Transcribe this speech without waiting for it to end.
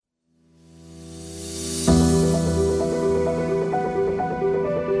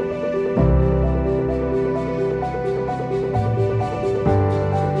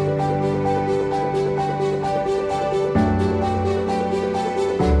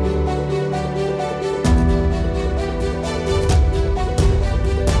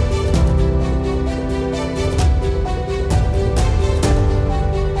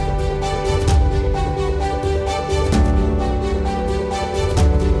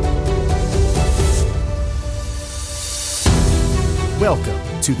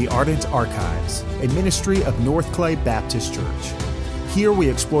Welcome to the Ardent Archives, a ministry of North Clay Baptist Church. Here we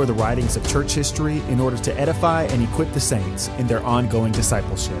explore the writings of church history in order to edify and equip the saints in their ongoing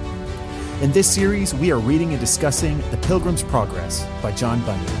discipleship. In this series, we are reading and discussing The Pilgrim's Progress by John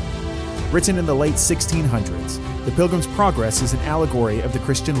Bunyan. Written in the late 1600s, The Pilgrim's Progress is an allegory of the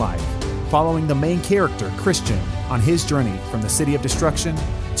Christian life, following the main character, Christian, on his journey from the city of destruction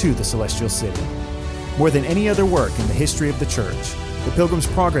to the celestial city. More than any other work in the history of the church, The Pilgrim's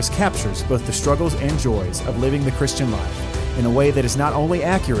Progress captures both the struggles and joys of living the Christian life in a way that is not only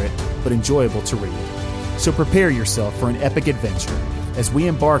accurate, but enjoyable to read. So prepare yourself for an epic adventure as we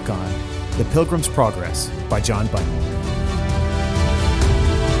embark on The Pilgrim's Progress by John Bunyan.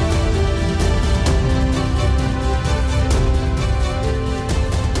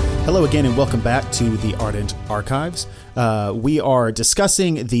 Hello again and welcome back to the Ardent Archives. We are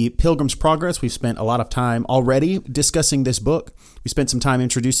discussing The Pilgrim's Progress. We've spent a lot of time already discussing this book. We spent some time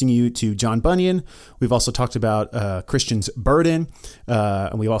introducing you to John Bunyan. We've also talked about Christian's burden,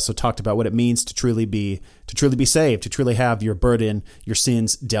 and we've also talked about what it means to truly be saved, to truly have your burden, your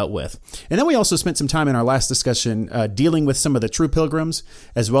sins dealt with. And then we also spent some time in our last discussion dealing with some of the true pilgrims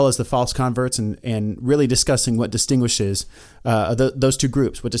as well as the false converts, and really discussing what distinguishes those two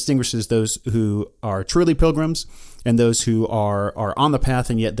groups, what distinguishes those who are truly pilgrims and those who are on the path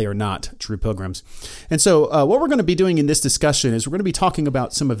and yet they are not true pilgrims. And so what we're going to be doing in this discussion is we're going to be talking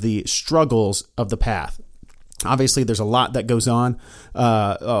about some of the struggles of the path. Obviously, there's a lot that goes on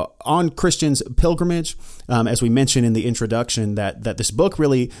Christian's pilgrimage. As we mentioned in the introduction, that this book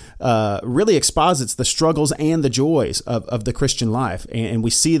really exposits the struggles and the joys of the Christian life. And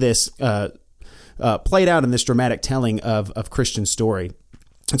we see this played out in this dramatic telling of Christian's story.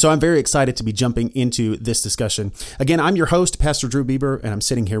 And so I'm very excited to be jumping into this discussion. Again, I'm your host, Pastor Drew Bieber, and I'm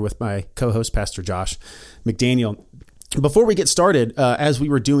sitting here with my co-host, Pastor Josh McDaniel. Before we get started, as we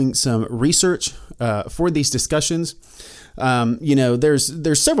were doing some research for these discussions,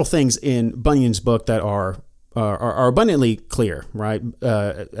 there's several things in Bunyan's book that are abundantly clear, right?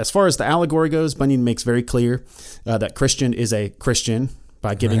 As far as the allegory goes, Bunyan makes very clear that Christian is a Christian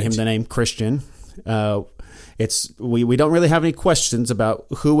by giving him the name Christian. We don't really have any questions about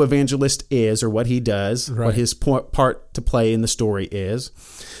who Evangelist is or what he does, what his part to play in the story is.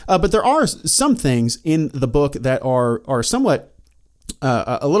 But there are some things in the book that are somewhat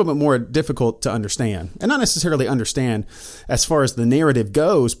a little bit more difficult to understand, and not necessarily understand as far as the narrative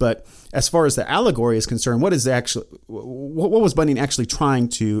goes, but as far as the allegory is concerned, what was Bunyan actually trying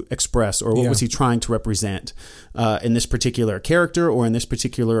to express, or what was he trying to represent in this particular character or in this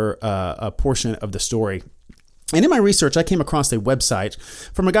particular portion of the story? And in my research, I came across a website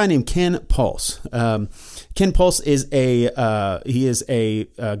from a guy named Ken Pulse. Ken Pulse is a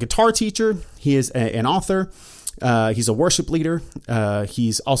guitar teacher. He is an author. He's a worship leader.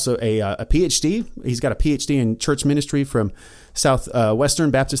 He's also a PhD. He's got a PhD in church ministry from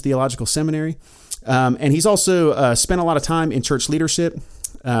Southwestern Baptist Theological Seminary. And he's also spent a lot of time in church leadership.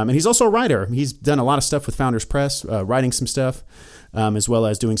 And he's also a writer. He's done a lot of stuff with Founders Press, writing some stuff, as well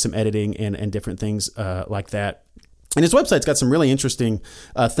as doing some editing and different things like that. And his website's got some really interesting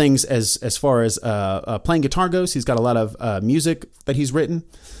things as far as playing guitar goes. He's got a lot of music that he's written.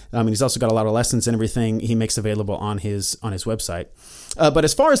 And he's also got a lot of lessons and everything he makes available on his website. But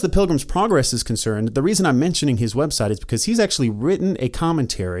as far as The Pilgrim's Progress is concerned, the reason I'm mentioning his website is because he's actually written a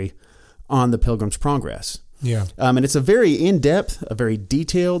commentary on The Pilgrim's Progress. Yeah. And it's a very in-depth, a very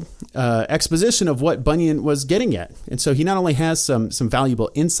detailed exposition of what Bunyan was getting at. And so he not only has some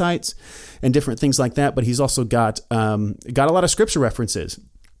valuable insights and different things like that, but he's also got a lot of scripture references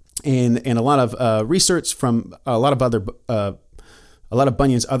and a lot of research from a lot of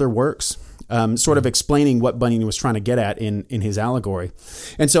Bunyan's other works, sort of explaining what Bunyan was trying to get at in his allegory.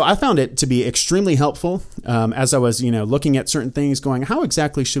 And so I found it to be extremely helpful as I was, looking at certain things, going, how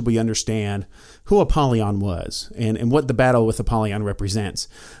exactly should we understand who Apollyon was and what the battle with Apollyon represents?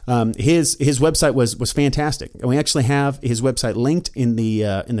 His website was fantastic, and we actually have his website linked in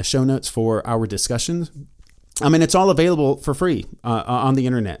the show notes for our discussions. It's all available for free on the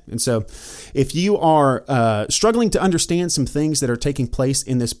internet. And so if you are struggling to understand some things that are taking place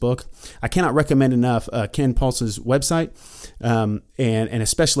in this book, I cannot recommend enough Ken Pulse's website and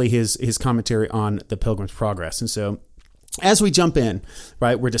especially his commentary on The Pilgrim's Progress. And so as we jump in,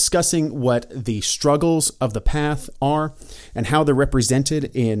 right, we're discussing what the struggles of the path are and how they're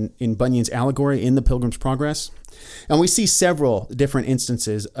represented in Bunyan's allegory in The Pilgrim's Progress. And we see several different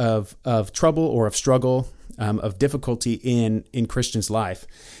instances of trouble or of struggle, of difficulty in Christian's life.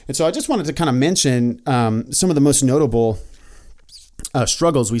 And so I just wanted to kind of mention some of the most notable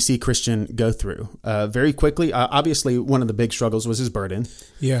struggles we see Christian go through very quickly. Obviously, one of the big struggles was his burden.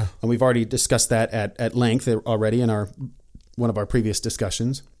 Yeah. And we've already discussed that at length already in one of our previous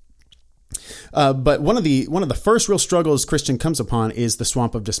discussions. But one of the first real struggles Christian comes upon is the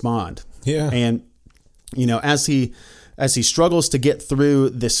swamp of despond. Yeah. And, as he struggles to get through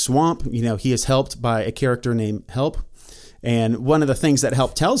this swamp, he is helped by a character named Help. And one of the things that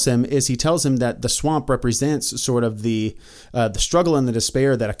Help tells him is he tells him that the swamp represents sort of the struggle and the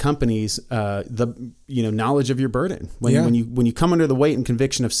despair that accompanies the knowledge of your burden. When you come under the weight and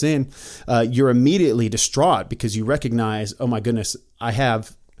conviction of sin, you're immediately distraught because you recognize, oh my goodness, I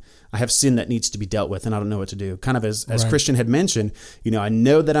have sin that needs to be dealt with, and I don't know what to do. Kind of as Christian had mentioned, I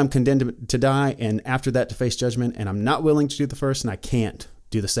know that I'm condemned to die, and after that to face judgment, and I'm not willing to do the first, and I can't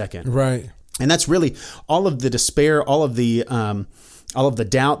do the second. Right. And that's really all of the despair, all of the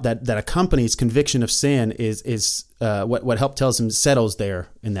doubt that accompanies conviction of sin is what Help tells him settles there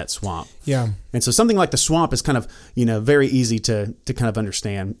in that swamp. Yeah. And so something like the swamp is kind of very easy to kind of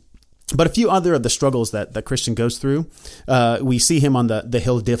understand. But a few other of the struggles that Christian goes through, we see him on the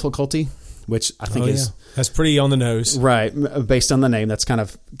hill of difficulty, which I think is that's pretty on the nose, right? Based on the name, that's kind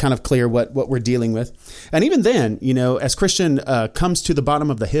of clear what we're dealing with. And even then, as Christian comes to the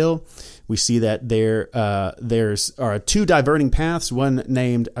bottom of the hill, we see that there's two diverting paths. One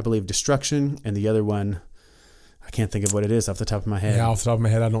named, I believe, destruction, and the other one, I can't think of what it is off the top of my head. Yeah, off the top of my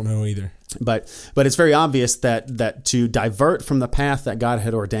head, I don't know either. But it's very obvious that to divert from the path that God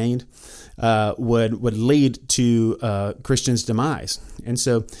had ordained would lead to Christian's demise. And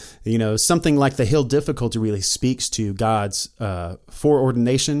so, something like the hill difficulty really speaks to God's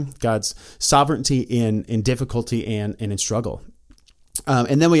foreordination, God's sovereignty in difficulty and in struggle.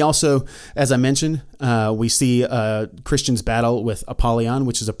 And then we also, as I mentioned, we see Christian's battle with Apollyon,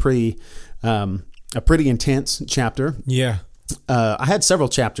 which is a pretty intense chapter. Yeah. I had several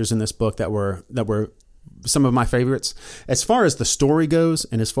chapters in this book that were some of my favorites. As far as the story goes,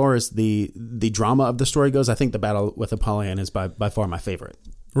 and as far as the drama of the story goes, I think the battle with Apollyon is by far my favorite.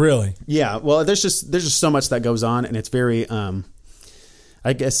 Really? Yeah. Well, there's just so much that goes on, and it's very,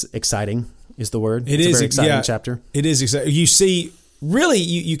 I guess, exciting is the word. It's a very exciting chapter. It is exciting. You see, really,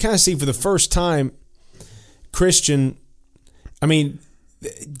 you kind of see for the first time, Christian's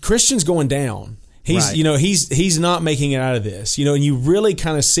going down. He's, right. He's not making it out of this, and you really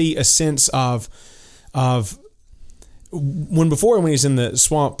kind of see a sense of when he's in the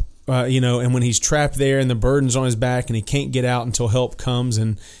swamp, and when he's trapped there and the burden's on his back and he can't get out until Help comes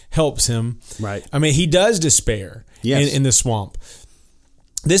and helps him. Right. He does despair in the swamp.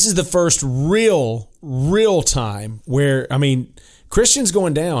 This is the first real time where, Christian's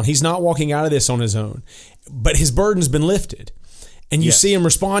going down. He's not walking out of this on his own, but his burden's been lifted. And you see him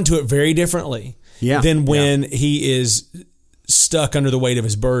respond to it very differently than when he is stuck under the weight of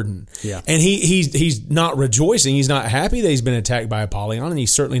his burden. Yeah. And he's not rejoicing. He's not happy that he's been attacked by Apollyon, and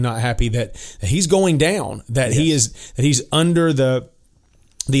he's certainly not happy that he's going down, that he's under the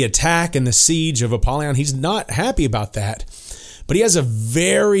attack and the siege of Apollyon. He's not happy about that. But he has a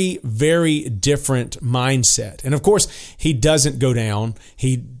very, very different mindset. And of course, he doesn't go down.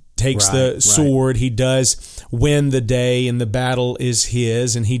 He takes the sword. He does win the day, and the battle is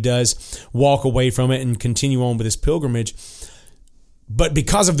his, and he does walk away from it and continue on with his pilgrimage. But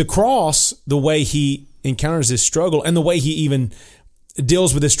because of the cross, the way he encounters his struggle and the way he even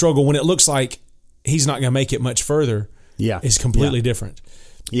deals with his struggle when it looks like he's not going to make it much further is completely different.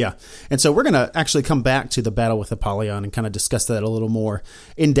 Yeah. And so we're going to actually come back to the battle with Apollyon and kind of discuss that a little more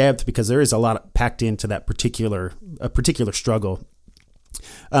in depth, because there is a lot packed into that particular struggle.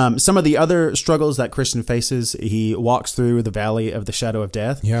 Some of the other struggles that Christian faces, he walks through the valley of the shadow of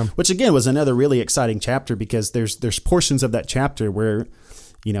death, which again was another really exciting chapter, because there's portions of that chapter where,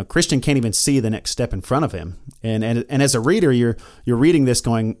 Christian can't even see the next step in front of him. And as a reader, you're reading this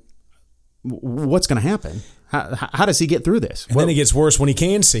going, what's going to happen? How does he get through this? And then it gets worse when he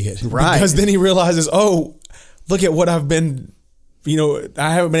can see it. Right. Because then he realizes, oh, look at what I've been,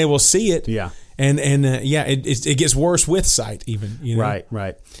 I haven't been able to see it. Yeah. And it gets worse with sight even. Right.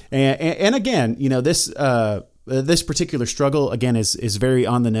 And again, this particular struggle, again, is very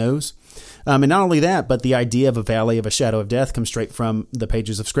on the nose. And not only that, but the idea of a valley of a shadow of death comes straight from the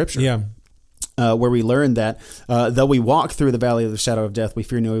pages of Scripture. Yeah. Where we learn that though we walk through the valley of the shadow of death, we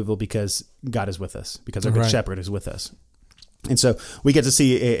fear no evil because God is with us, because our good shepherd is with us. And so we get to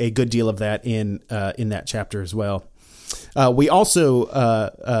see a good deal of that in that chapter as well. We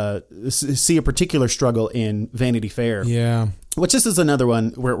also see a particular struggle in Vanity Fair. Yeah. Which this is another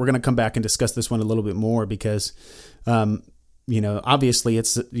one where we're going to come back and discuss this one a little bit more, because, obviously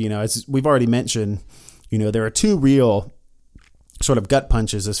it's, as we've already mentioned, there are two real sort of gut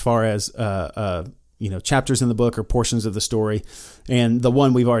punches as far as chapters in the book or portions of the story. And the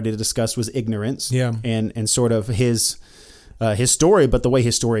one we've already discussed was ignorance. Yeah. And sort of his story, but the way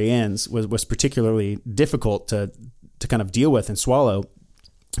his story ends was particularly difficult to kind of deal with and swallow.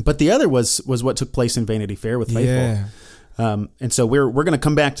 But the other was what took place in Vanity Fair with Faithful. Yeah. And so we're going to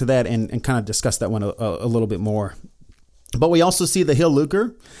come back to that and kind of discuss that one a little bit more. But we also see the Hill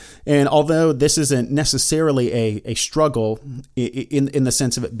Lucre. And although this isn't necessarily a struggle in the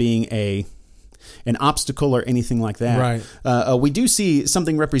sense of it being an obstacle or anything like that, right. We do see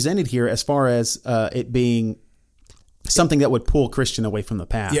something represented here as far as it being something that would pull Christian away from the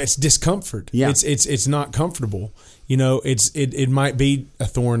path. Yeah, it's discomfort. Yeah. It's not comfortable. It might be a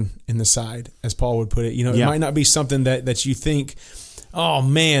thorn in the side, as Paul would put it. It might not be something that you think, oh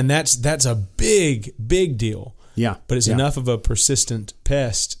man, that's a big deal. Yeah. But it's enough of a persistent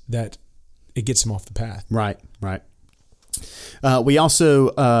pest that it gets him off the path. Right. We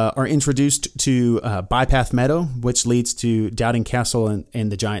also are introduced to Bypath Meadow, which leads to Doubting Castle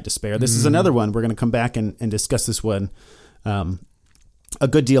and the Giant Despair. This is another one. We're going to come back and discuss this one a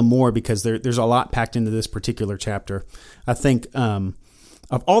good deal more because there's a lot packed into this particular chapter. I think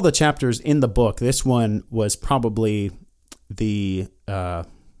of all the chapters in the book, this one was probably the...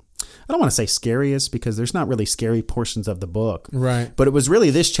 I don't want to say scariest because there's not really scary portions of the book. Right. But it was really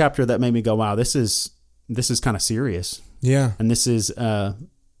this chapter that made me go, wow, this is kind of serious. Yeah. And this is, to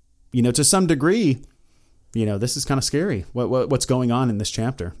some degree, this is kind of scary. What's going on in this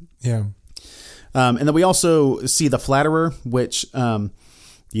chapter. Yeah. And then we also see the Flatterer, which,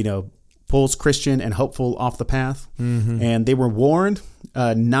 pulls Christian and Hopeful off the path. Mm-hmm. And they were warned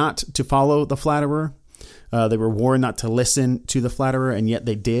not to follow the Flatterer. They were warned not to listen to the Flatterer, and yet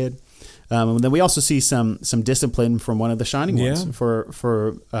they did. And then we also see some discipline from one of the Shining Ones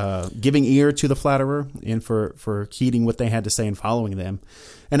for giving ear to the Flatterer and for heeding what they had to say and following them.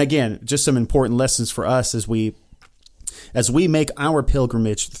 And again, just some important lessons for us as we make our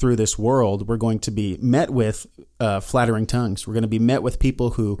pilgrimage through this world. We're going to be met with flattering tongues. We're going to be met with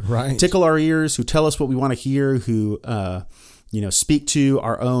people who tickle our ears, who tell us what we want to hear, who speak to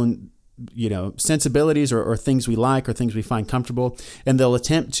our own sensibilities or things we like or things we find comfortable, and they'll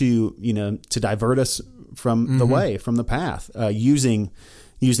attempt to divert us from the way, from the path, using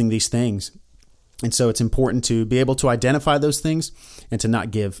these things. And so it's important to be able to identify those things and to not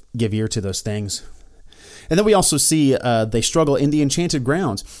give ear to those things. And then we also see they struggle in the Enchanted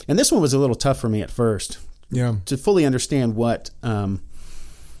Grounds, and this one was a little tough for me at first. Yeah, to fully understand what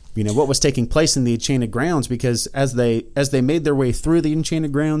was taking place in the Enchanted Grounds, because as they made their way through the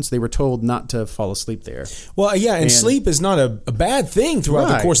Enchanted Grounds, they were told not to fall asleep there. Well, yeah, and sleep is not a bad thing throughout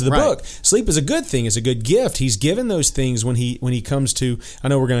the course of the book. Sleep is a good thing. It's a good gift. He's given those things when he comes to, I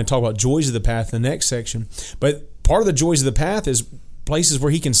know we're going to talk about joys of the path in the next section, but part of the joys of the path is places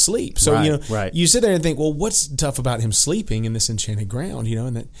where he can sleep. So, you sit there and think, well, what's tough about him sleeping in this enchanted ground?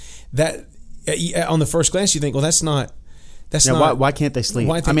 And that on the first glance, you think, well, that's not... why can't they sleep?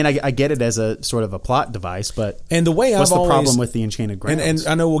 I get it as a sort of a plot device, but and the way what's the problem with the Enchanted Grounds? And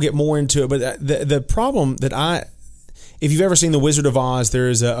I know we'll get more into it, but the problem that if you've ever seen The Wizard of Oz, there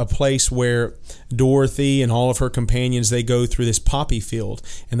is a place where Dorothy and all of her companions, they go through this poppy field,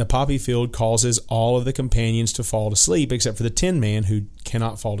 and the poppy field causes all of the companions to fall to sleep, except for the Tin Man, who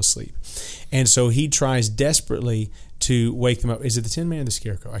cannot fall to sleep. And so he tries desperately to wake them up. Is it the Tin Man or the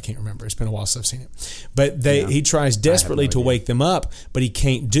Scarecrow? I can't remember. It's been a while since I've seen it. But he tries desperately to wake them up, but he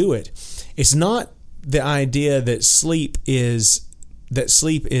can't do it. It's not the idea that sleep is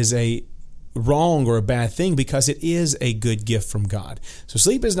a wrong or a bad thing, because it is a good gift from God. So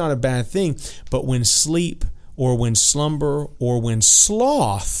sleep is not a bad thing, but when sleep or when slumber or when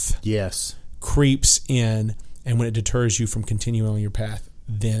sloth creeps in, and when it deters you from continuing on your path,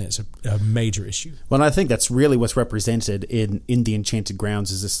 then it's a major issue. Well, I think that's really what's represented in the Enchanted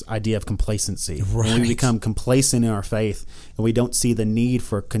Grounds, is this idea of complacency. Right. When we become complacent in our faith and we don't see the need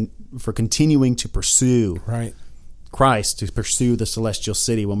for continuing to pursue Christ, to pursue the celestial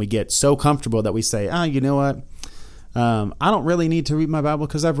city, when we get so comfortable that we say, you know what? I don't really need to read my Bible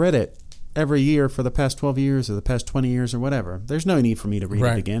because I've read it every year for the past 12 years or the past 20 years or whatever. There's no need for me to read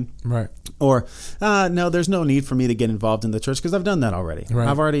it again. Right. Or, no, there's no need for me to get involved in the church because I've done that already. Right.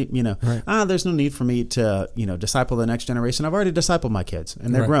 I've already, there's no need for me to, disciple the next generation. I've already discipled my kids,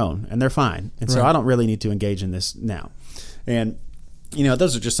 and they're grown and they're fine. And so I don't really need to engage in this now. And,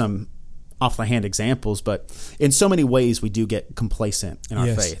 those are just some off the hand examples, but in so many ways we do get complacent in our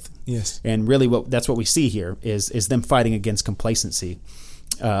faith. Yes. And really that's what we see here is them fighting against complacency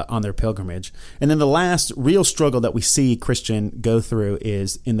on their pilgrimage. And then the last real struggle that we see Christian go through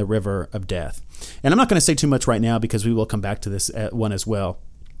is in the river of death. And I'm not going to say too much right now because we will come back to this one as well.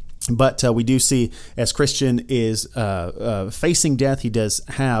 But we do see, as Christian is facing death, he does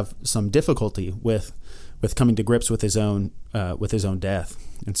have some difficulty with coming to grips with his own death.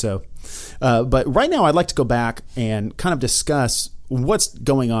 And so, but right now, I'd like to go back and kind of discuss what's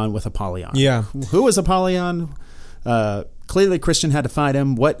going on with Apollyon. Yeah, who is Apollyon? Clearly, Christian had to fight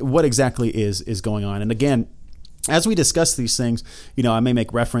him. What exactly is going on? And again, as we discuss these things, I may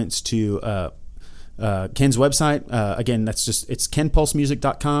make reference to Ken's website. Again, it's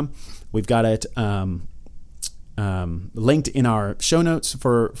kenpulsemusic.com. We've got it linked in our show notes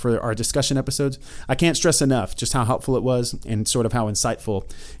for our discussion episodes. I can't stress enough just how helpful it was and sort of how insightful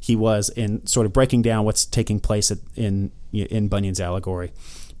he was in sort of breaking down what's taking place in Bunyan's allegory.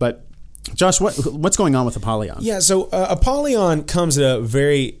 But Josh, what's going on with Apollyon? Yeah, so Apollyon comes at a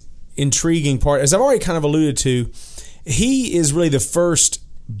very intriguing part. As I've already kind of alluded to, he is really the first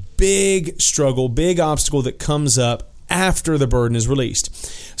big struggle, big obstacle that comes up after the burden is released.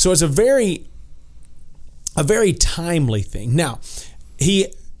 So it's a very timely thing. Now,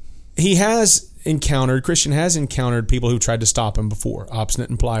 Christian has encountered people who tried to stop him before. Obstinate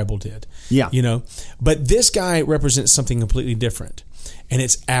and Pliable did. Yeah. But this guy represents something completely different. And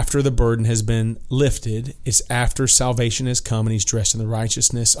it's after the burden has been lifted. It's after salvation has come and he's dressed in the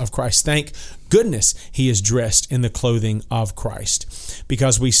righteousness of Christ. Thank goodness he is dressed in the clothing of Christ,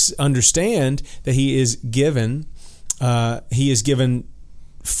 because we understand that he is given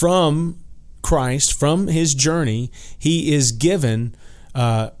from Christ, from his journey. He is given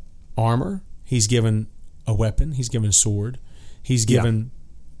armor. He's given a weapon. He's given a sword. He's given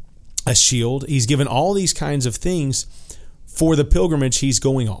a shield. He's given all these kinds of things for the pilgrimage he's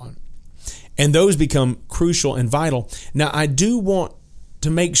going on. And those become crucial and vital. Now, I do want to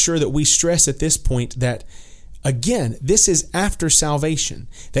make sure that we stress at this point that, again, this is after salvation,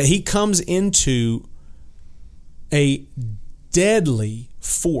 that he comes into a deadly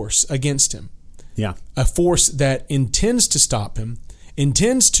force against him. Yeah. A force that intends to stop him,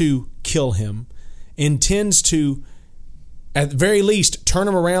 intends to kill him, intends to, at the very least, turn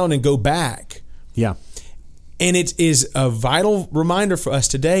him around and go back. Yeah. And it is a vital reminder for us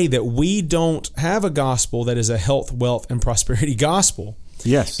today that we don't have a gospel that is a health, wealth, and prosperity gospel.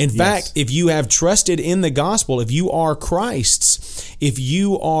 Yes. In fact, if you have trusted in the gospel, if you are Christ's, if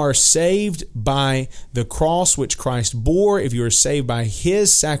you are saved by the cross which Christ bore, if you are saved by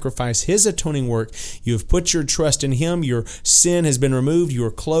his sacrifice, his atoning work, you have put your trust in him, your sin has been removed, you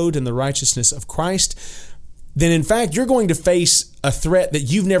are clothed in the righteousness of Christ, then in fact, you're going to face a threat that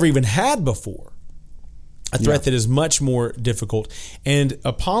you've never even had before. A threat that is much more difficult. And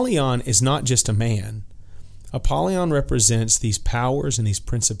Apollyon is not just a man. Apollyon represents these powers and these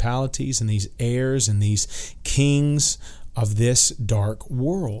principalities and these heirs and these kings of this dark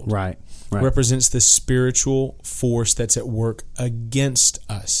world. Right. Represents the spiritual force that's at work against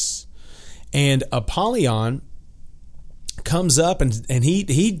us. And Apollyon comes up and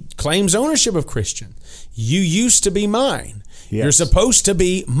he claims ownership of Christian. You used to be mine. Yes. You're supposed to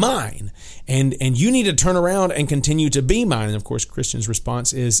be mine. And you need to turn around and continue to be mine. And of course, Christian's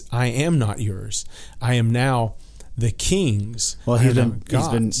response is, I am not yours. I am now the king's. Well,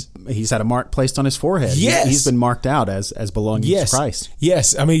 he's had a mark placed on his forehead. Yes. He's been marked out as belonging to Christ.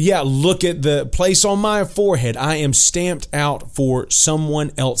 Yes. I mean, look at the place on my forehead. I am stamped out for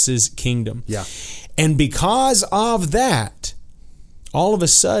someone else's kingdom. Yeah. And because of that, all of a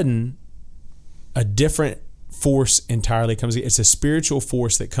sudden, a different force entirely comes. It's a spiritual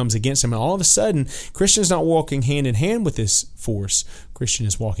force that comes against him. And all of a sudden, Christian's not walking hand in hand with this force. Christian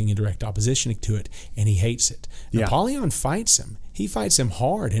is walking in direct opposition to it, and he hates it. Yeah. Apollyon fights him. He fights him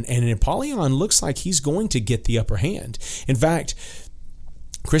hard. And Apollyon looks like he's going to get the upper hand. In fact,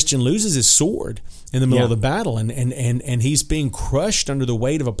 Christian loses his sword in the middle of the battle, and he's being crushed under the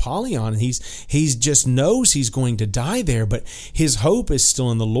weight of Apollyon, and he's just knows he's going to die there, but his hope is still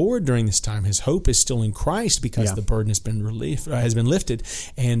in the Lord during this time. His hope is still in Christ because the burden has been lifted,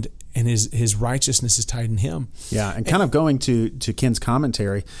 and his righteousness is tied in him. Yeah, and kind of going to Ken's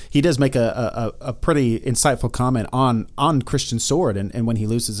commentary, he does make a pretty insightful comment on Christian's sword and when he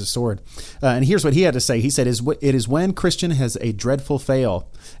loses his sword. And here's what he had to say. He said, "It is when Christian has a dreadful fail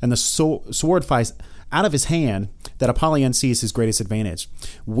and the sword flies out of his hand that Apollyon sees his greatest advantage.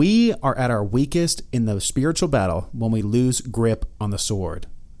 We are at our weakest in the spiritual battle when we lose grip on the sword."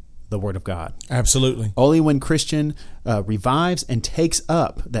 The word of God. Absolutely. Only when Christian revives and takes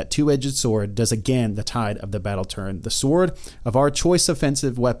up that two-edged sword does again the tide of the battle turn. The sword of our choice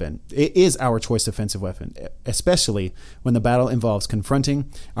offensive weapon. It is our choice offensive weapon, especially when the battle involves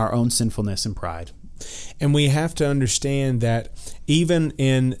confronting our own sinfulness and pride. And we have to understand that even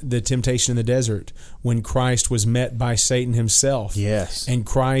in the temptation in the desert, when Christ was met by Satan himself, yes, and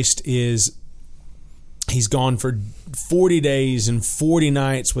he's gone for 40 days and 40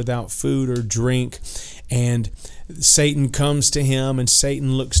 nights without food or drink, and Satan comes to him, and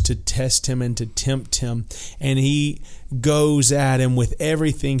Satan looks to test him and to tempt him, and he goes at him with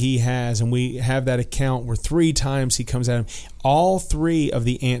everything he has. And we have that account where 3 times he comes at him. All 3 of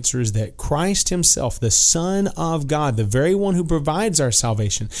the answers that Christ himself, the Son of God, the very one who provides our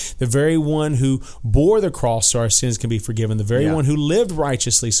salvation, the very one who bore the cross so our sins can be forgiven, the very one who lived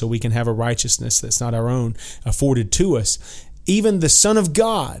righteously so we can have a righteousness that's not our own afforded to us, even the Son of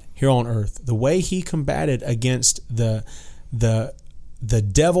God here on earth, the way he combated against the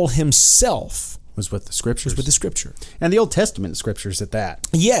devil himself was with the Scriptures. And the Old Testament Scriptures at that.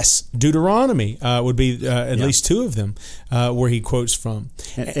 Yes. Deuteronomy would be at least 2 of them where he quotes from.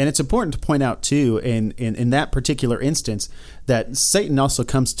 And it's important to point out, too, in that particular instance, that Satan also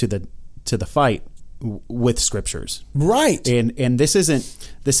comes to the fight with Scriptures, right? And this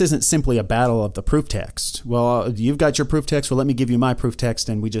isn't simply a battle of the proof text. Well, you've got your proof text. Well, let me give you my proof text,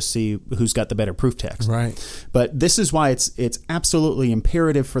 and we just see who's got the better proof text. Right. But this is why it's absolutely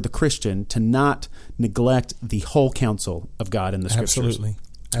imperative for the Christian to not neglect the whole counsel of God in the Scriptures. Absolutely.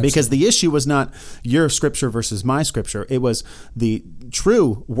 Because the issue was not your Scripture versus my Scripture. It was the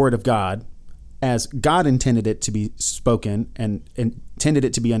true Word of God as God intended it to be spoken and intended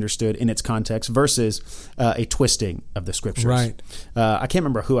it to be understood in its context versus a twisting of the Scriptures. Right. I can't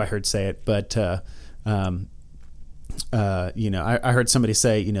remember who I heard say it, but I heard somebody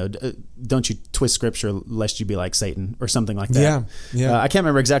say, don't you twist Scripture lest you be like Satan or something like that. Yeah. I can't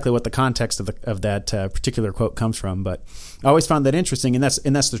remember exactly what the context of that particular quote comes from, but I always found that interesting, and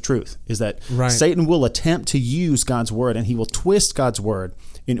that's the truth, is that Satan will attempt to use God's word, and he will twist God's word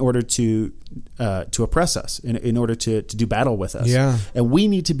in order to oppress us, in order to do battle with us. Yeah. And we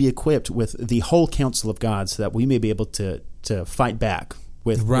need to be equipped with the whole counsel of God so that we may be able to fight back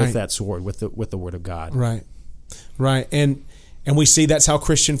with that sword, with the word of God. Right. And we see that's how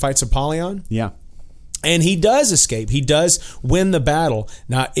Christian fights Apollyon. Yeah. And he does escape. He does win the battle.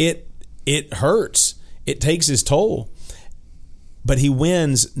 Now, it hurts. It takes his toll. But he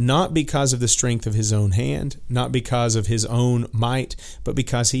wins not because of the strength of his own hand, not because of his own might, but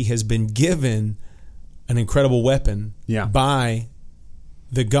because he has been given an incredible weapon by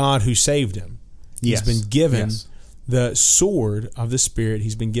the God who saved him. Yes. He's been given the sword of the Spirit.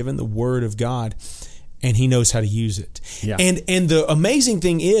 He's been given the Word of God, and he knows how to use it. Yeah. And the amazing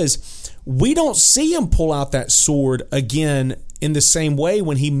thing is, we don't see him pull out that sword again in the same way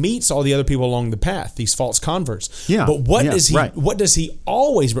when he meets all the other people along the path, these false converts. Yeah. But what does he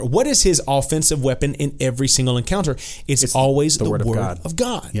always bring? What is his offensive weapon in every single encounter? It's always the Word of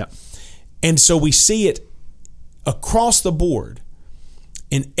God. Yeah. And so we see it across the board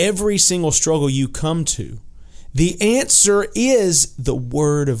in every single struggle you come to. The answer is the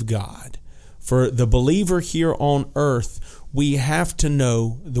Word of God. For the believer here on earth, we have to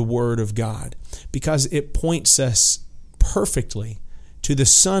know the Word of God because it points us perfectly to the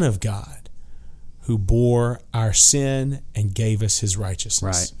Son of God who bore our sin and gave us his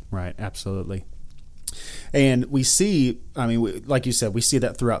righteousness. Right, absolutely. And we see, like you said, we see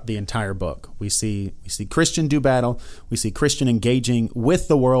that throughout the entire book. We see Christian do battle. We see Christian engaging with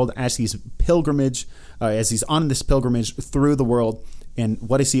the world as he's on this pilgrimage through the world. And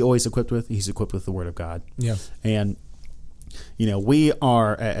what is he always equipped with? He's equipped with the Word of God. Yeah. And we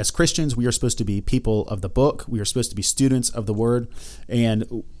are, as Christians, we are supposed to be people of the book. We are supposed to be students of the Word,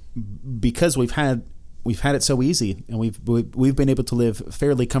 and because we've had it so easy, and we've been able to live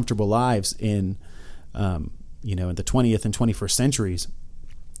fairly comfortable lives in the 20th and 21st centuries,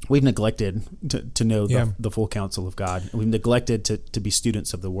 we've neglected to know the full counsel of God. We've neglected to be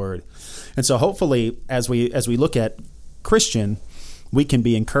students of the Word, and so hopefully, as we look at Christian, we can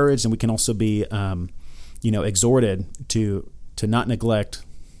be encouraged, and we can also be exhorted to not neglect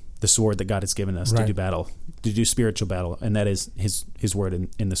the sword that God has given us to do battle, to do spiritual battle, and that is His word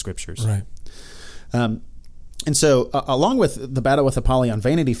in the Scriptures. Right. And so, along with the battle with Apollyon,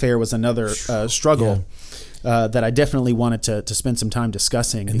 Vanity Fair was another struggle that I definitely wanted to spend some time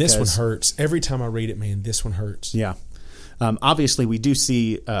discussing. And this one hurts. Every time I read it, man, this one hurts. Yeah. Obviously, we do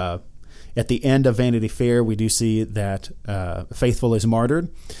see at the end of Vanity Fair, we do see that Faithful is martyred.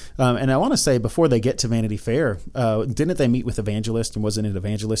 And I want to say, before they get to Vanity Fair, didn't they meet with Evangelist? And wasn't it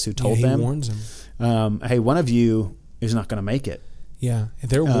Evangelist who told them? He warns them. Hey, one of you is not going to make it. Yeah,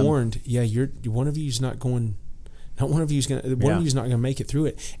 they're warned. Yeah, one of you's not going. Not one of you's going. One of you's not going to make it through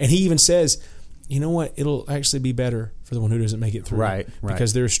it. And he even says, "You know what? It'll actually be better for the one who doesn't make it through. Right.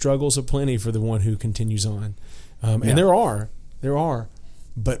 Because there are struggles aplenty for the one who continues on. And there are.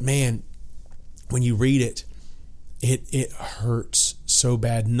 But man, when you read it, it hurts so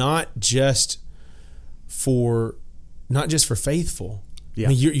bad. Not just for faithful. Yeah.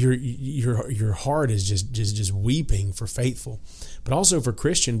 I mean, your heart is just weeping for faithful, but also for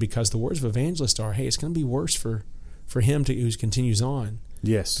Christian, because the words of evangelist are, hey, it's going to be worse for him who continues on.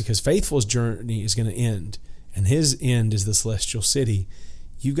 Yes. Because faithful's journey is going to end, and his end is the celestial city.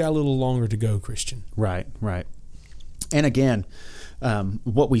 You got a little longer to go, Christian. Right. And again,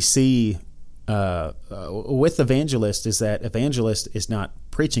 what we see with evangelist is that evangelist is not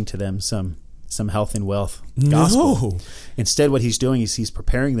preaching to them some health and wealth gospel. No. Instead, what he's doing is he's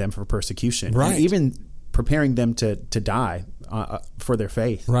preparing them for persecution, right? And even preparing them to die for their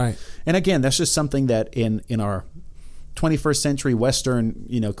faith, right? And again, that's just something that in our 21st century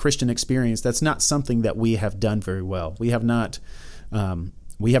Western, Christian experience, that's not something that we have done very well. We have not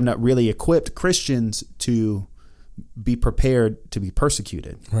really equipped Christians to be prepared to be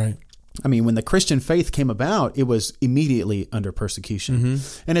persecuted, right? I mean, when the Christian faith came about, it was immediately under persecution.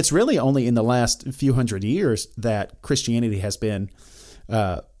 Mm-hmm. And it's really only in the last few hundred years that Christianity has been,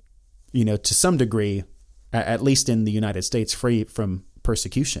 to some degree, at least in the United States, free from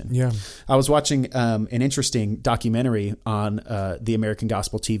persecution. Yeah. I was watching an interesting documentary on the American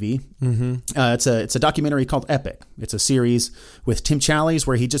Gospel TV. Mm-hmm. It's a documentary called Epic. It's a series with Tim Challies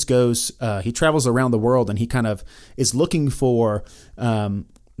where he just goes, he travels around the world, and he kind of is looking for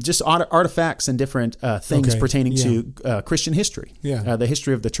just artifacts and different things pertaining to Christian history, the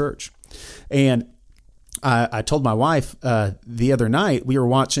history of the church. And I told my wife the other night, we were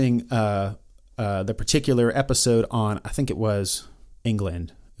watching the particular episode on, I think it was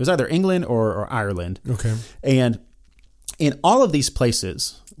England. It was either England or Ireland. Okay. And in all of these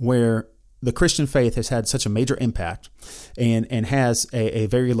places where the Christian faith has had such a major impact and has a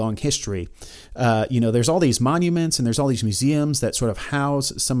very long history, there's all these monuments and there's all these museums that sort of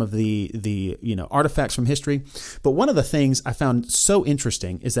house some of the artifacts from history. But one of the things I found so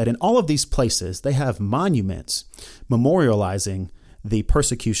interesting is that in all of these places, they have monuments memorializing the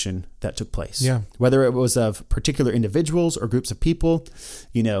persecution that took place. Yeah. Whether it was of particular individuals or groups of people,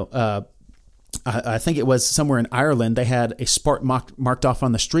 I think it was somewhere in Ireland, they had a spot marked off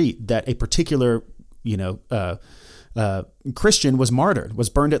on the street that a particular, Christian was martyred,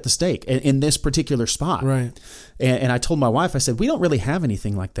 was burned at the stake in this particular spot. Right. And I told my wife, I said, we don't really have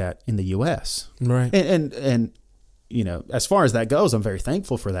anything like that in the U.S. Right. And as far as that goes, I'm very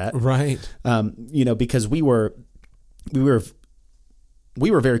thankful for that. Right. Because we were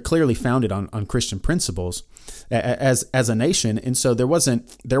very clearly founded on Christian principles as a nation. And so there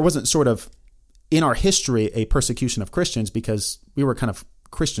wasn't sort of in our history a persecution of Christians because we were kind of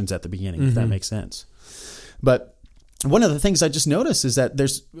Christians at the beginning, if that makes sense. But one of the things I just noticed is that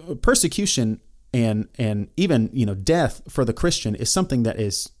there's persecution and even, death for the Christian is something that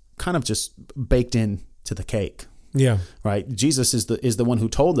is kind of just baked into the cake. Yeah. Right. Jesus is the one who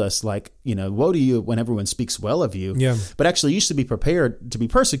told us, woe to you when everyone speaks well of you. Yeah. But actually you should be prepared to be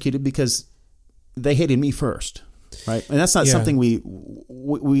persecuted because they hated me first. Right. And that's not something we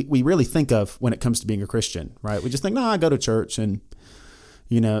really think of when it comes to being a Christian. Right. We just think, no, I go to church and,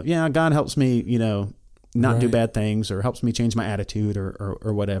 God helps me, not do bad things or helps me change my attitude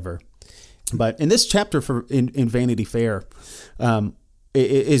or whatever. But in this chapter in Vanity Fair, it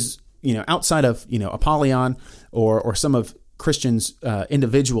is, outside of, Apollyon or some of Christians'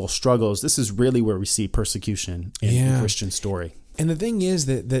 individual struggles, this is really where we see persecution in the Christian story. And the thing is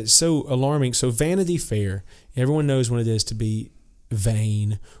that's so alarming. So Vanity Fair, everyone knows what it is to be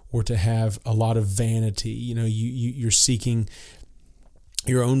vain or to have a lot of vanity. You're seeking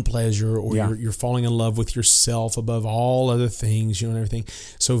your own pleasure, or you're falling in love with yourself above all other things, and everything.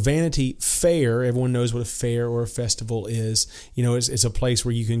 So Vanity Fair, everyone knows what a fair or a festival is. It's a place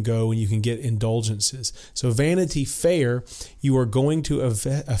where you can go and you can get indulgences. So Vanity Fair, you are going to a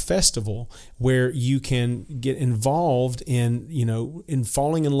festival where you can get involved in, in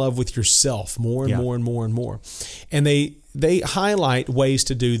falling in love with yourself more and more and more and more. And they highlight ways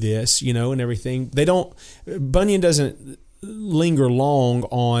to do this, and everything. Bunyan doesn't linger long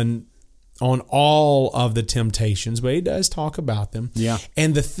on all of the temptations, but he does talk about them. Yeah.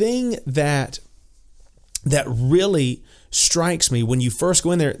 And the thing that really strikes me when you first go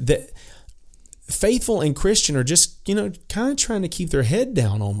in there, that faithful and Christian are just, kind of trying to keep their head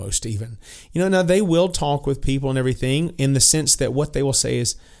down almost even. Now they will talk with people and everything in the sense that what they will say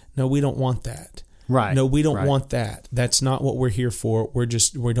is, no, we don't want that. Right. No, we don't want that. That's not what we're here for.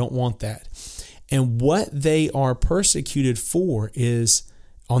 We don't want that. And what they are persecuted for is,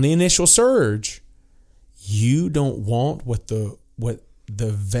 on the initial surge, You don't want what the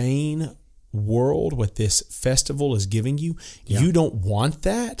vain world, what this festival is giving you. Yeah. You don't want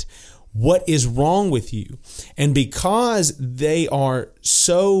that. What is wrong with you? And because they are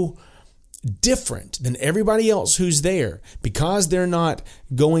so different than everybody else who's there, because they're not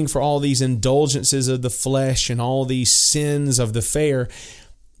going for all these indulgences of the flesh and all these sins of the fair,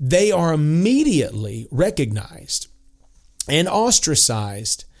 they are immediately recognized and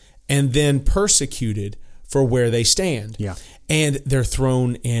ostracized and then persecuted for where they stand. Yeah. And they're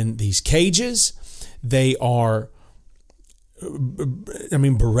thrown in these cages. They are,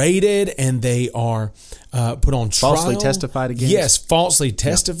 berated, and they are put on trial. Falsely testified against. Yes, falsely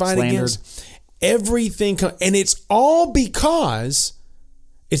testified against. Everything, and it's all because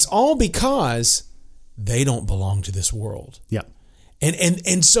they don't belong to this world. Yeah.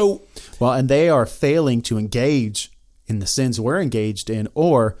 And so, well, and they are failing to engage in the sins we're engaged in,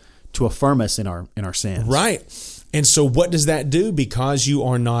 or to affirm us in our sins. Right. And so what does that do? Because you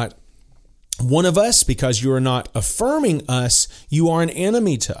are not one of us, because you are not affirming us, you are an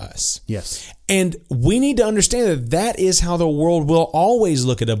enemy to us. Yes. And we need to understand that that is how the world will always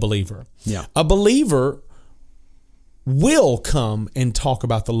look at a believer. Yeah. A believer will come and talk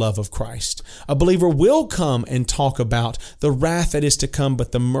about the love of Christ. A believer will come and talk about the wrath that is to come,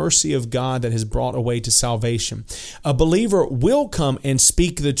 but the mercy of God that has brought away to salvation. A believer will come and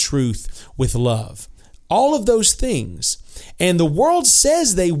speak the truth with love. All of those things. And the world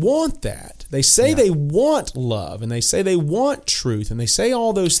says they want that. They say they want love, and they say they want truth, and they say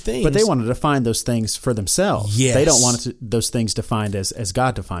all those things. But they want to define those things for themselves. Yes. They don't want those things defined as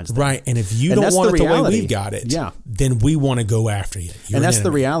God defines them. Right. And if you don't want it the way we've got it, yeah, then we want to go after you. And that's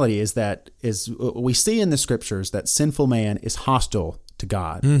the reality, is we see in the scriptures that sinful man is hostile to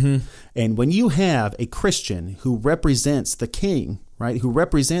God. Mm-hmm. And when you have a Christian who represents the King, right, who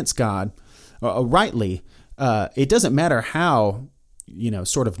represents God rightly, it doesn't matter how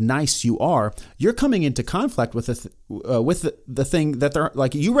sort of nice you are, you're coming into conflict with the thing that they're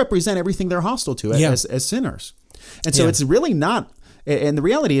like. You represent everything they're hostile to as sinners, and so it's really not. And the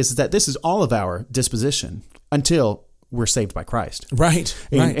reality is that this is all of our disposition until we're saved by Christ, right?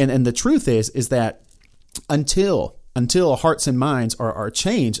 And the truth is that until hearts and minds are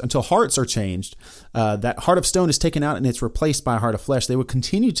changed, until hearts are changed, that heart of stone is taken out and it's replaced by a heart of flesh, they will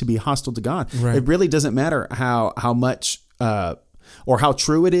continue to be hostile to God. Right. It really doesn't matter how much or how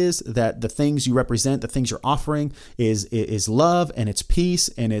true it is that the things you represent, the things you're offering is love, and it's peace,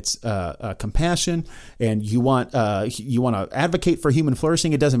 and it's compassion, and you want to advocate for human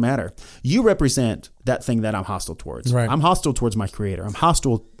flourishing. It doesn't matter. You represent that thing that I'm hostile towards. Right. I'm hostile towards my Creator. I'm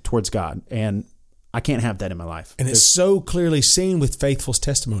hostile towards God, and I can't have that in my life. And it's so clearly seen with Faithful's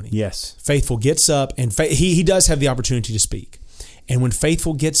testimony. Yes. Faithful gets up, and he does have the opportunity to speak. And when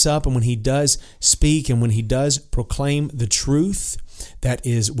Faithful gets up, and when he does speak, and when he does proclaim the truth that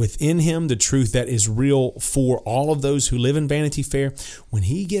is within him, the truth that is real for all of those who live in Vanity Fair, when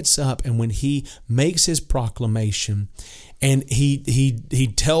he gets up and when he makes his proclamation, and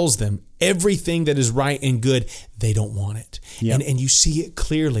he tells them everything that is right and good, they don't want it. Yep. And you see it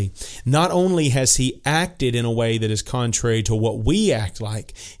clearly. Not only has he acted in a way that is contrary to what we act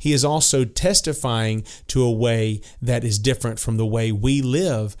like, he is also testifying to a way that is different from the way we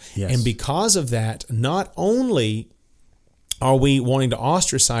live. Yes. And because of that, not only are we wanting to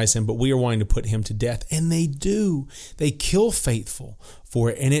ostracize him, but we are wanting to put him to death. And they do. They kill Faithful for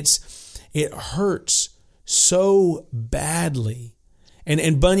it. And it hurts so badly.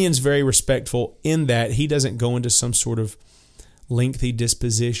 And Bunyan's very respectful in that he doesn't go into some sort of lengthy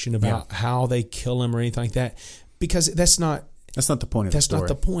disposition about how they kill him or anything like that, because that's not the point of the story.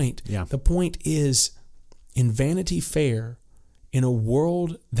 That's not the point. Yeah. The point is, in Vanity Fair, in a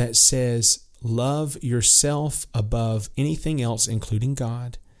world that says love yourself above anything else, including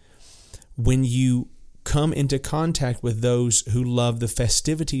God, when you come into contact with those who love the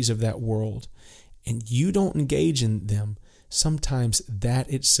festivities of that world and you don't engage in them, sometimes that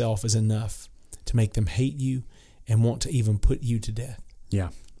itself is enough to make them hate you and want to even put you to death. Yeah,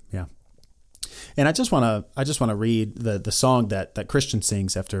 yeah. And I just want to read the song that Christian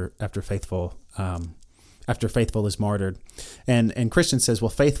sings after Faithful is martyred, and Christian says, "Well,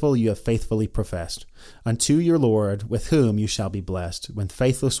 Faithful, you have faithfully professed unto your Lord, with whom you shall be blessed. When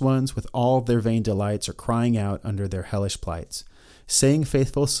faithless ones, with all their vain delights, are crying out under their hellish plights, sing,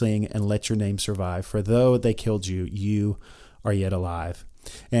 Faithful, sing, and let your name survive. For though they killed you, you are yet alive."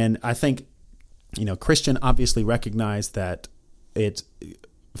 And I think, Christian obviously recognized that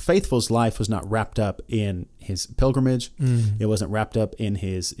Faithful's life was not wrapped up in his pilgrimage. Mm. It wasn't wrapped up in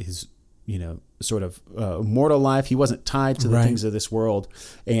his sort of mortal life. He wasn't tied to the things of this world.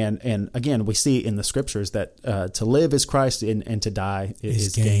 And again, we see in the scriptures that to live is Christ and to die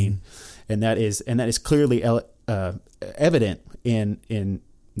is gain. And that is clearly evident in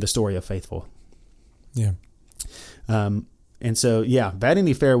the story of Faithful. Yeah. And so,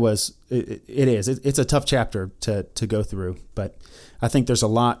 Vanity Fair it's a tough chapter to go through, but I think there's a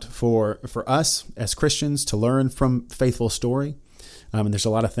lot for us as Christians to learn from Faithful's story. And there's a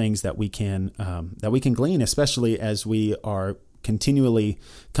lot of things that we can glean, especially as we are continually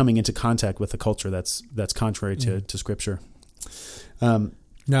coming into contact with a culture that's contrary to Scripture.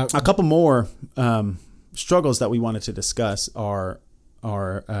 Now, a couple more struggles that we wanted to discuss are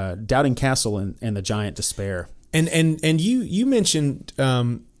Doubting Castle and the Giant Despair. And you mentioned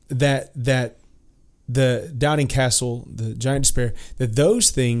that the Doubting Castle, the Giant Despair, that those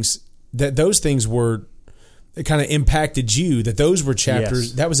things were, it kind of impacted you, that those were chapters.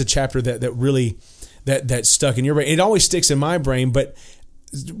 Yes. That was a chapter that really that stuck in your brain. It always sticks in my brain, but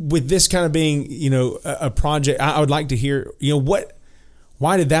with this kind of being, a project, I would like to hear,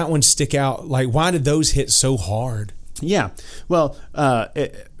 why did that one stick out? Like, why did those hit so hard? Yeah. Well,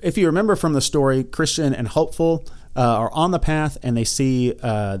 if you remember from the story, Christian and Hopeful are on the path, and they see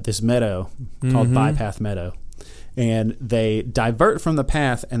this meadow called Bypath Meadow, and they divert from the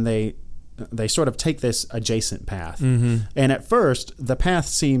path, and they sort of take this adjacent path. Mm-hmm. And at first, the path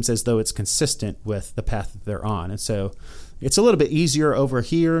seems as though it's consistent with the path that they're on. And so it's a little bit easier over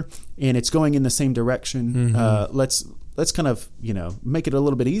here, and it's going in the same direction. Mm-hmm. Let's kind of, make it a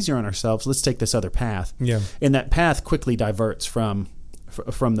little bit easier on ourselves. Let's take this other path. Yeah. And that path quickly diverts from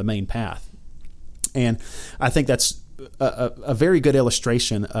the main path. And I think that's a very good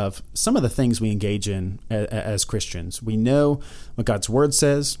illustration of some of the things we engage in as Christians. We know what God's Word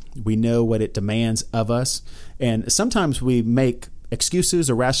says. We know what it demands of us. And sometimes we make excuses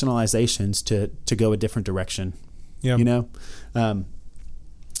or rationalizations to go a different direction. Yeah.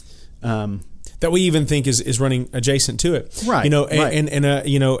 That we even think is running adjacent to it. Right.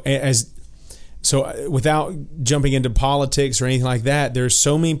 So without jumping into politics or anything like that, there's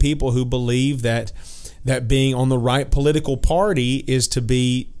so many people who believe that being on the right political party is to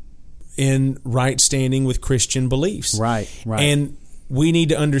be in right standing with Christian beliefs. Right. And we need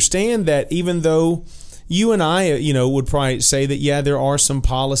to understand that even though you and I, would probably say that, there are some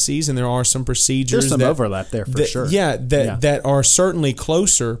policies and there are some procedures. There's some overlap there for sure. That are certainly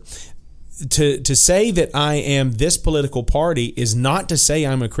closer. To say that I am this political party is not to say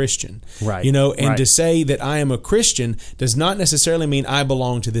I'm a Christian. Right. To say that I am a Christian does not necessarily mean I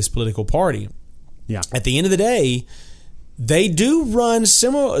belong to this political party. Yeah. At the end of the day, they do run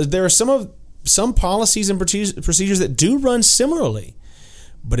similar. There are some policies and procedures that do run similarly.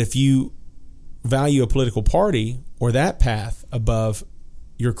 But if you value a political party or that path above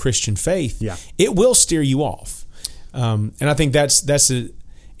your Christian faith, it will steer you off. And I think that's an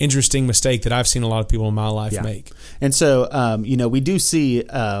interesting mistake that I've seen a lot of people in my life make. And so, we do see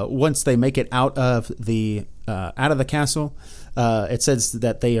once they make it out of the castle, it says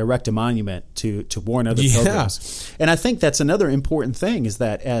that they erect a monument to warn other pilgrims. And I think that's another important thing, is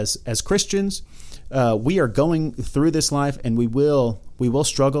that as Christians, we are going through this life, and we will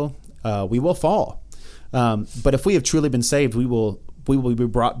struggle, we will fall. But if we have truly been saved, we will be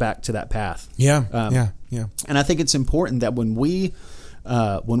brought back to that path. Yeah. And I think it's important that when we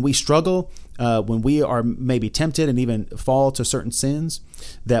struggle, when we are maybe tempted and even fall to certain sins,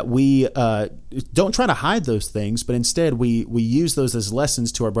 that we don't try to hide those things, but instead we use those as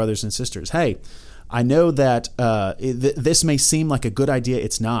lessons to our brothers and sisters. Hey, I know that this may seem like a good idea.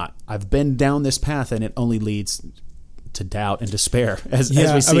 It's not. I've been down this path, and it only leads to doubt and despair, as we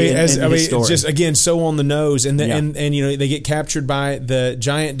see in his story. It's just, again, so on the nose. And they get captured by the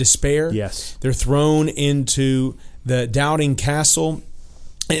Giant Despair. Yes. They're thrown into the Doubting Castle.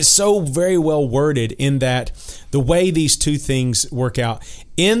 And it's so very well worded in that the way these two things work out.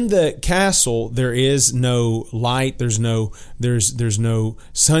 In the castle, there is no light. There's no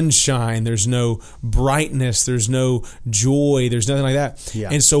sunshine. There's no brightness. There's no joy. There's nothing like that. Yeah.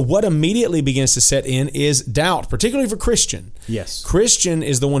 And so what immediately begins to set in is doubt, particularly for Christian. Yes. Christian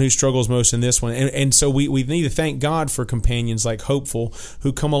is the one who struggles most in this one. And so we need to thank God for companions like Hopeful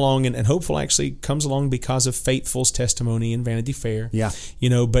who come along, and Hopeful actually comes along because of Faithful's testimony in Vanity Fair. Yeah.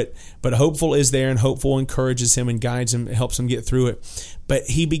 But Hopeful is there, and Hopeful encourages him and guides him, helps him get through it. But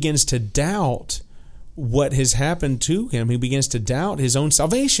he begins to doubt what has happened to him. He begins to doubt his own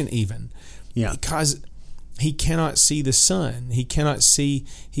salvation even. Yeah. Because he cannot see the sun. He cannot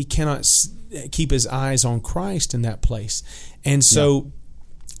keep his eyes on Christ in that place. And so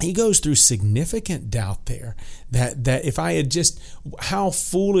he goes through significant doubt there. That if I had just, how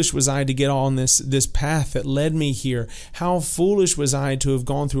foolish was I to get on this path that led me here? How foolish was I to have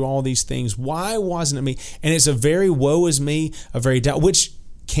gone through all these things? Why wasn't it me? And it's a very woe is me, a very doubt, which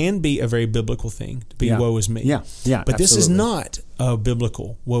can be a very biblical thing to be woe is me. Yeah, yeah. But this is not a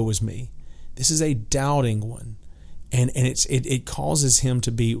biblical woe is me. This is a doubting one, and it causes him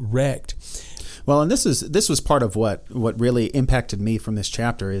to be wrecked. Well, and this was part of what really impacted me from this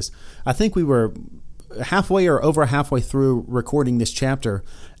chapter is I think we were halfway or over halfway through recording this chapter,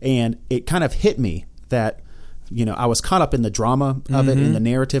 and it kind of hit me that, I was caught up in the drama of it, in the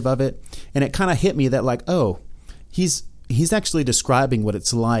narrative of it, and it kind of hit me that like, oh, he's actually describing what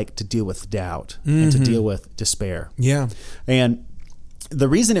it's like to deal with doubt and to deal with despair. Yeah. And the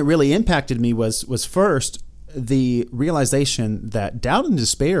reason it really impacted me was first the realization that doubt and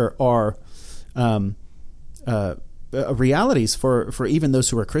despair are realities for even those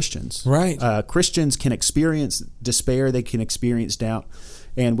who are Christians. Right. Christians can experience despair. They can experience doubt.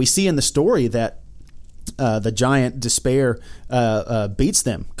 And we see in the story that the giant despair beats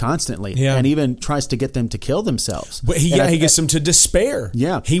them constantly, and even tries to get them to kill themselves. But he gets them to despair.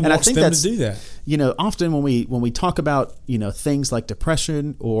 Yeah, he wants them to do that. Often when we talk about things like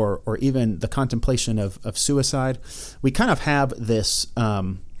depression or even the contemplation of suicide, we kind of have this.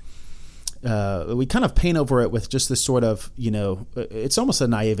 We kind of paint over it with just this sort of, it's almost a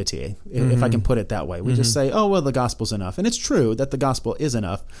naivety, if I can put it that way. We just say, oh, well, the gospel's enough. And it's true that the gospel is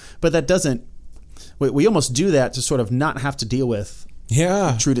enough, but that doesn't, we almost do that to sort of not have to deal with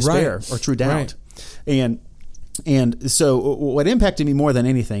true despair or true doubt. Right. And so what impacted me more than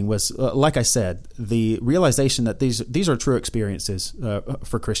anything was, like I said, the realization that these are true experiences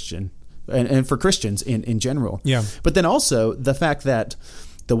for Christian and for Christians in general. Yeah. But then also the fact that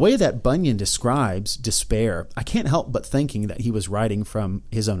the way that Bunyan describes despair, I can't help but thinking that he was writing from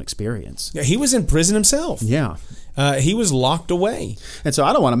his own experience. Yeah, he was in prison himself. Yeah. He was locked away. And so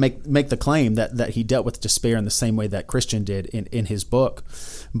I don't want to make the claim that he dealt with despair in the same way that Christian did in his book.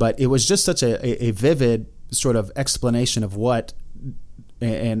 But it was just such a vivid sort of explanation of what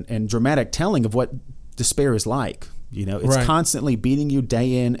and dramatic telling of what despair is like. It's constantly beating you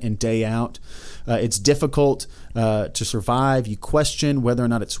day in and day out. It's difficult to survive. You question whether or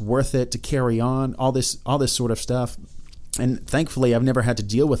not it's worth it to carry on. All this sort of stuff. And thankfully, I've never had to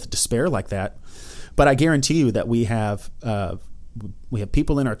deal with despair like that. But I guarantee you that we have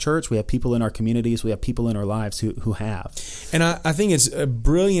people in our church, we have people in our communities, we have people in our lives who have. And I think it's a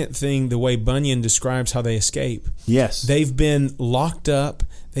brilliant thing the way Bunyan describes how they escape. Yes. They've been locked up.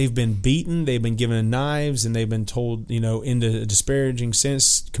 They've been beaten, they've been given knives, and they've been told, in a disparaging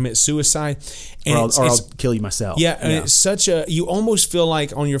sense, commit suicide. And I'll kill you myself. Yeah, and it's such you almost feel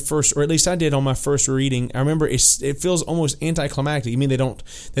like on your first, or at least I did on my first reading, I remember it feels almost anticlimactic. You mean they don't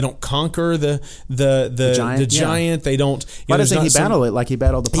conquer the giant? They don't. Why doesn't he battle it like he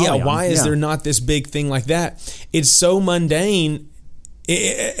battled the Apollyon? Yeah, why is there not this big thing like that? It's so mundane.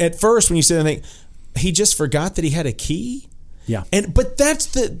 At first, when you sit there and think, he just forgot that he had a key? Yeah, but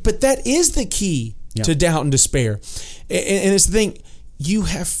that is the key to doubt and despair, and it's the thing. You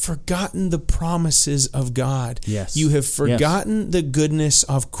have forgotten the promises of God. Yes, you have forgotten the goodness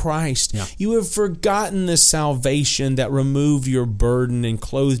of Christ. Yeah. You have forgotten the salvation that removed your burden and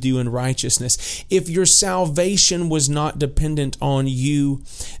clothed you in righteousness. If your salvation was not dependent on you,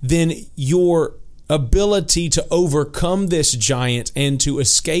 then your ability to overcome this giant and to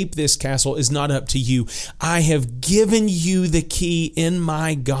escape this castle is not up to you. I have given you the key in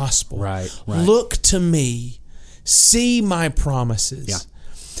my gospel. Right. Look to me. See my promises. Yeah.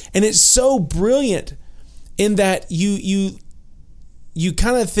 And it's so brilliant in that you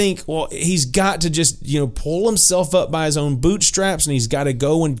kind of think, well, he's got to just, pull himself up by his own bootstraps and he's got to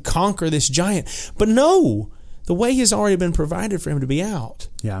go and conquer this giant. But no, the way has already been provided for him to be out.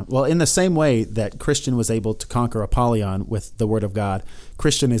 Yeah. Well, in the same way that Christian was able to conquer Apollyon with the word of God,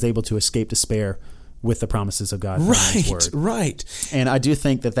 Christian is able to escape despair with the promises of God. Right. And I do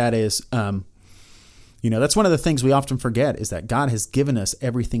think that is, that's one of the things we often forget is that God has given us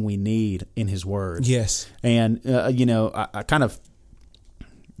everything we need in His Word. Yes. And, I kind of,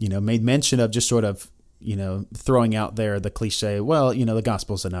 made mention of just sort of, throwing out there the cliche, well, the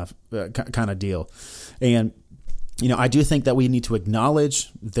gospel's enough kind of deal. And, I do think that we need to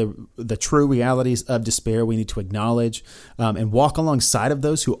acknowledge the true realities of despair. We need to acknowledge and walk alongside of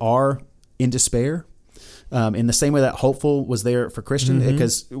those who are in despair. In the same way that hopeful was there for Christian,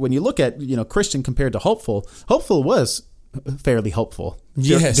 because when you look at Christian compared to hopeful was fairly hopeful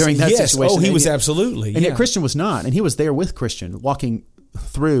during that situation. Oh, he was absolutely, and yet Christian was not, and he was there with Christian, walking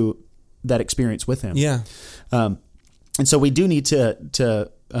through that experience with him. Yeah, and so we do need to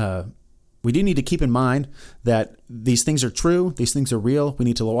we do need to keep in mind that these things are true. These things are real. We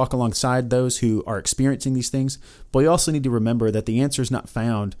need to walk alongside those who are experiencing these things. But we also need to remember that the answer is not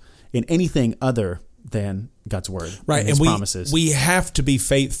found in anything other than God's word, right? And His and promises. We have to be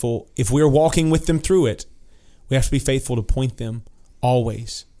faithful. If we're walking with them through it, we have to be faithful to point them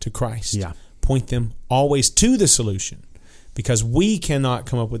always to Christ. Yeah. Point them always to the solution. Because we cannot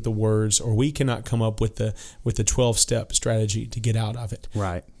come up with the words, or we cannot come up with the 12-step strategy to get out of it.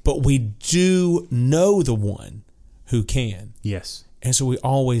 Right. But we do know the one who can. Yes. And so we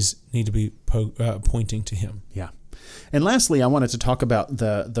always need to be pointing to Him. Yeah. And lastly, I wanted to talk about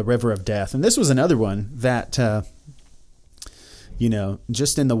the river of death. And this was another one that,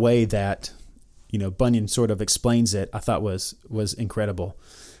 just in the way that, Bunyan sort of explains it, I thought was incredible.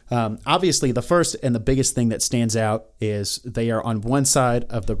 Obviously, the first and the biggest thing that stands out is they are on one side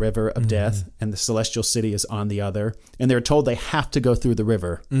of the river of death, and the celestial city is on the other. And they're told they have to go through the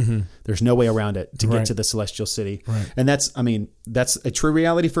river. Mm-hmm. There's no way around it to get to the celestial city. Right. And that's a true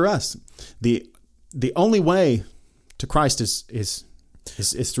reality for us. The only way to Christ is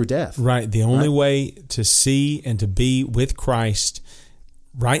through death. Right. The only way to see and to be with Christ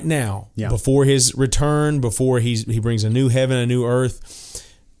right now, before His return, before He brings a new heaven, a new earth.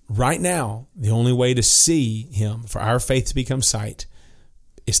 Right now, the only way to see Him, for our faith to become sight,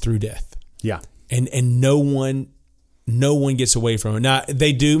 is through death. Yeah. And no one gets away from it. Now,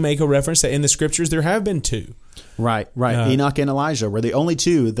 they do make a reference that in the Scriptures there have been two. Right. Enoch and Elijah were the only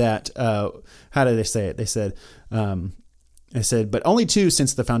two that, how did they say it? They said, but only two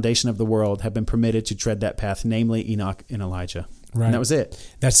since the foundation of the world have been permitted to tread that path, namely Enoch and Elijah. Right. And that was it.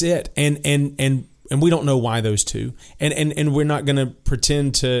 That's it. And we don't know why those two, and we're not going to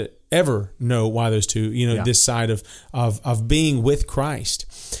pretend to ever know why those two, this side of being with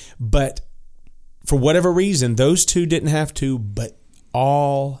Christ. But for whatever reason, those two didn't have to, but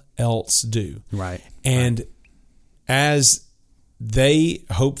all else do. Right. And as they,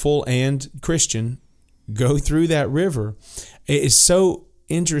 hopeful and Christian, go through that river, it is so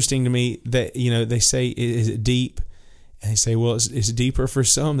interesting to me that, they say, is it deep? And they say, well, it's deeper for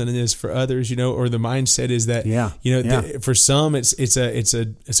some than it is for others, or the mindset is that, for some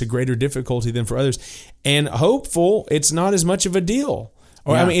it's a greater difficulty than for others, and hopeful it's not as much of a deal.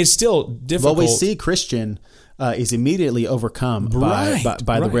 Or it's still difficult. Well, we see Christian is immediately overcome by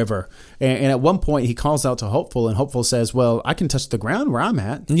the river, and at one point he calls out to hopeful, and hopeful says, "Well, I can touch the ground where I'm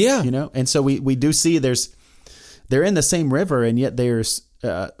at." Yeah, and so we do see they're in the same river, and yet there's.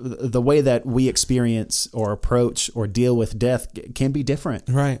 The way that we experience or approach or deal with death can be different.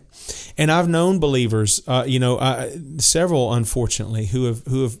 Right. And I've known believers, several, unfortunately, who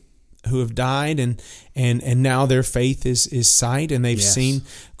have died and now their faith is sight, and they've seen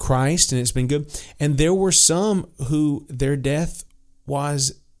Christ, and it's been good. And there were some who their death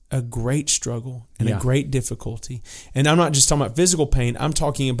was a great struggle and a great difficulty. And I'm not just talking about physical pain. I'm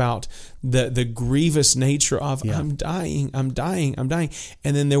talking about the grievous nature of I'm dying. And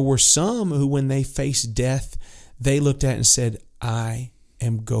then there were some who, when they faced death, they looked at it and said, I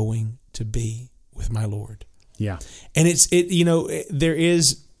am going to be with my Lord. Yeah. And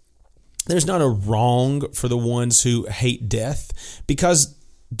there's not a wrong for the ones who hate death, because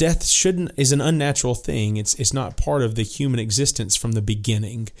death is an unnatural thing. It's not part of the human existence from the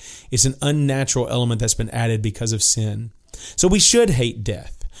beginning. It's an unnatural element that's been added because of sin. So we should hate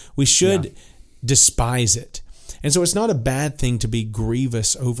death. We should despise it. And so it's not a bad thing to be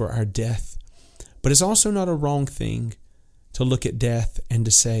grievous over our death, but it's also not a wrong thing to look at death and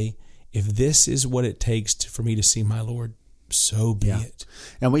to say, if this is what it takes for me to see my Lord, so be it.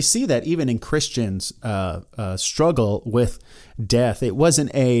 And we see that even in Christians' struggle with death. It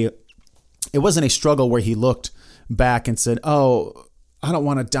wasn't a struggle where he looked back and said, "Oh, I don't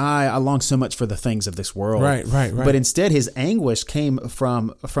want to die. I long so much for the things of this world." Right. But instead, his anguish came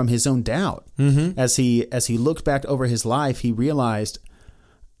from his own doubt. Mm-hmm. As he looked back over his life, he realized,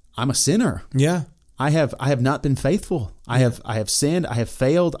 "I'm a sinner. Yeah, I have not been faithful. I have sinned. I have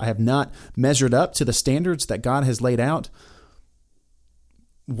failed. I have not measured up to the standards that God has laid out.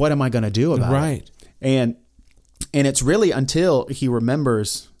 What am I going to do about it?" And it's really until he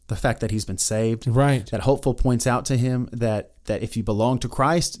remembers the fact that he's been saved, that hopeful points out to him that if you belong to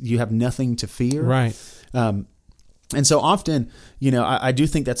Christ, you have nothing to fear. Right. And so often, I do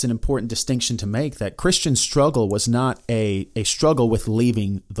think that's an important distinction to make, that Christian's struggle was not a struggle with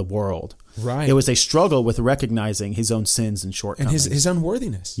leaving the world. Right. It was a struggle with recognizing his own sins and shortcomings. And his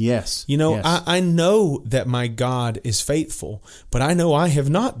unworthiness. Yes. Yes. I know that my God is faithful, but I know I have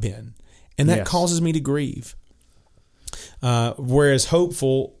not been. And that causes me to grieve. Whereas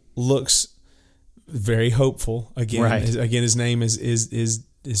hopeful looks very hopeful. Again, his name is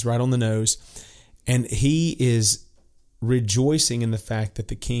is right on the nose. And he is rejoicing in the fact that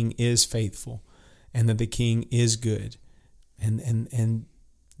the king is faithful and that the king is good. And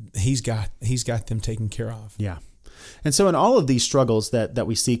he's got them taken care of. Yeah. And so in all of these struggles that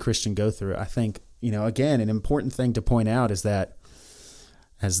we see Christian go through, I think, again, an important thing to point out is that,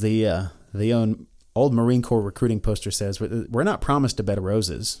 as the old Marine Corps recruiting poster says, we're not promised a bed of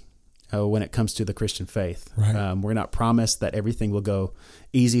roses when it comes to the Christian faith. Right. We're not promised that everything will go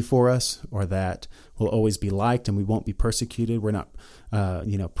easy for us or that we'll always be liked and we won't be persecuted. We're not,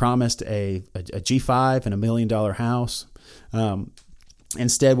 promised a G5 and $1 million house.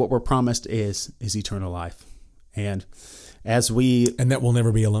 Instead, what we're promised is eternal life. And that will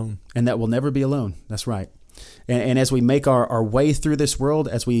never be alone. And that will never be alone. That's right. And as we make our way through this world,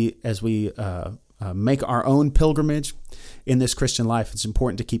 as we make our own pilgrimage in this Christian life, it's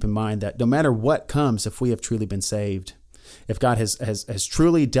important to keep in mind that no matter what comes, if we have truly been saved, if God has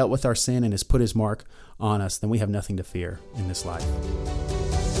truly dealt with our sin and has put his mark on us, then we have nothing to fear in this life.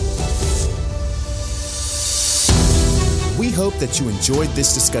 We hope that you enjoyed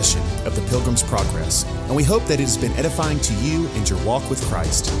this discussion of the Pilgrim's Progress, and we hope that it has been edifying to you and your walk with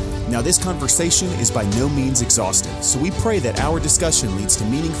Christ. Now, this conversation is by no means exhaustive, so we pray that our discussion leads to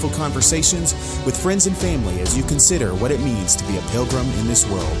meaningful conversations with friends and family as you consider what it means to be a pilgrim in this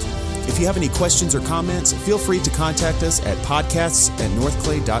world. If you have any questions or comments, feel free to contact us at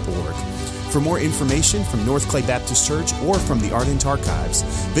podcasts@northclay.org. For more information from North Clay Baptist Church or from the Ardent Archives,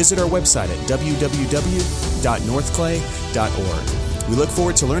 visit our website at www.northclay.org. We look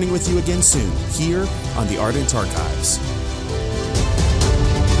forward to learning with you again soon here on the Ardent Archives.